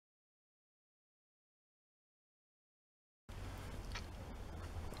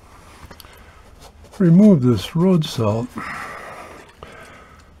remove this road salt,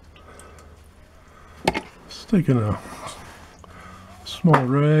 just taking a small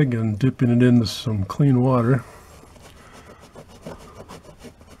rag and dipping it into some clean water.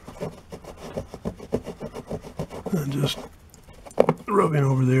 And just rubbing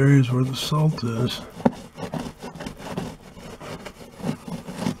over the areas where the salt is.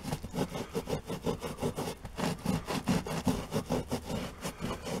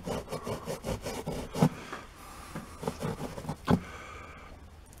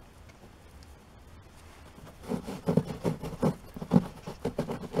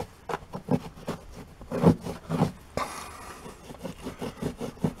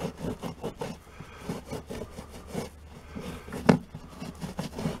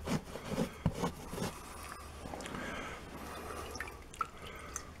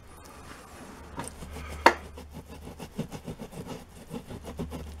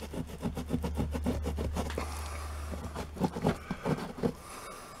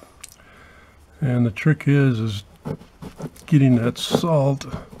 And the trick is getting that salt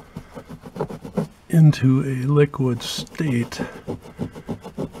into a liquid state.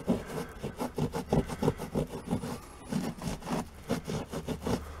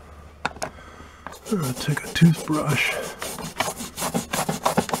 I'm going to take a toothbrush,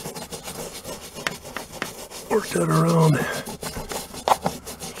 work that around,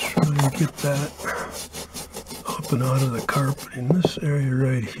 try and get that up and out of the carpeting. This area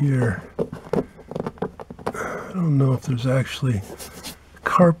right here, I don't know if there's actually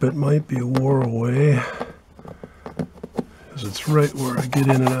carpet, might be wore away because it's right where I get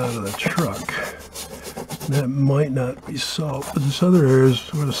in and out of the truck. And that might not be salt, but this other area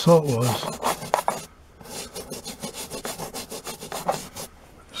is where the salt was.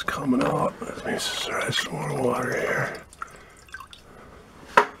 It's coming out. Let me try some more water here.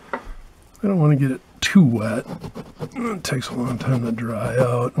 I don't want to get it too wet. It takes a long time to dry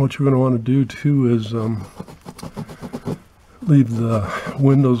out. What you're going to want to do too is leave the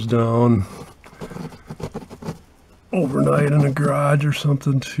windows down overnight in a garage or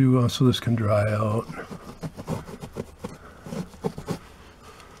something to so this can dry out.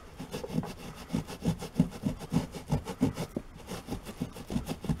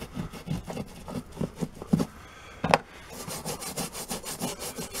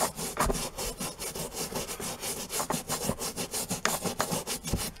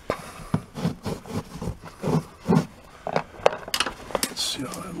 See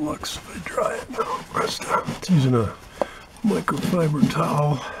how it looks if I dry it now. It's using a microfiber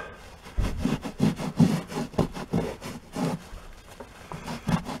towel.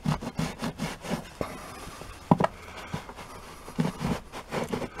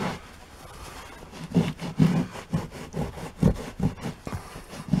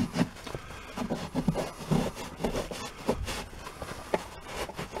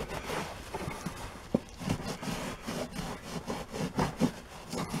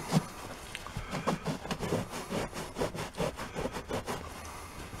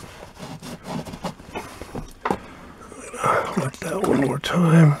 Let that one more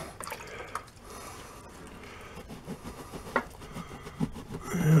time.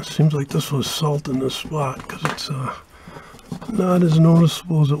 Yeah, it seems like this was salt in this spot because it's not as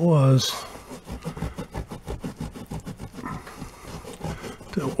noticeable as it was.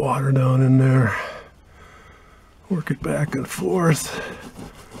 That water down in there. Work it back and forth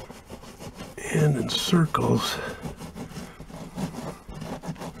and in circles.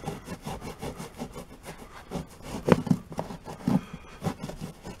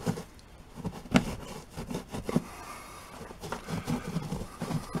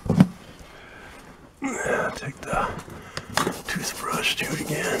 Take the toothbrush, do it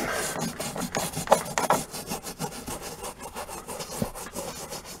again.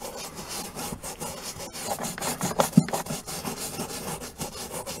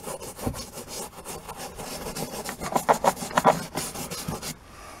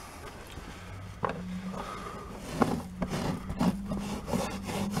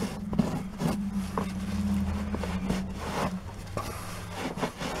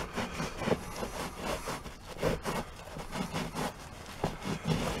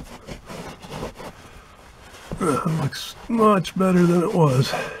 It looks much better than it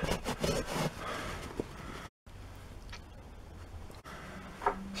was.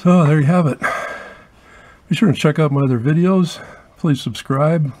 So there you have it. Be sure to check out my other videos. Please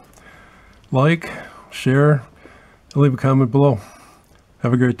subscribe, like, share, and leave a comment below.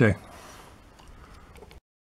 Have a great day.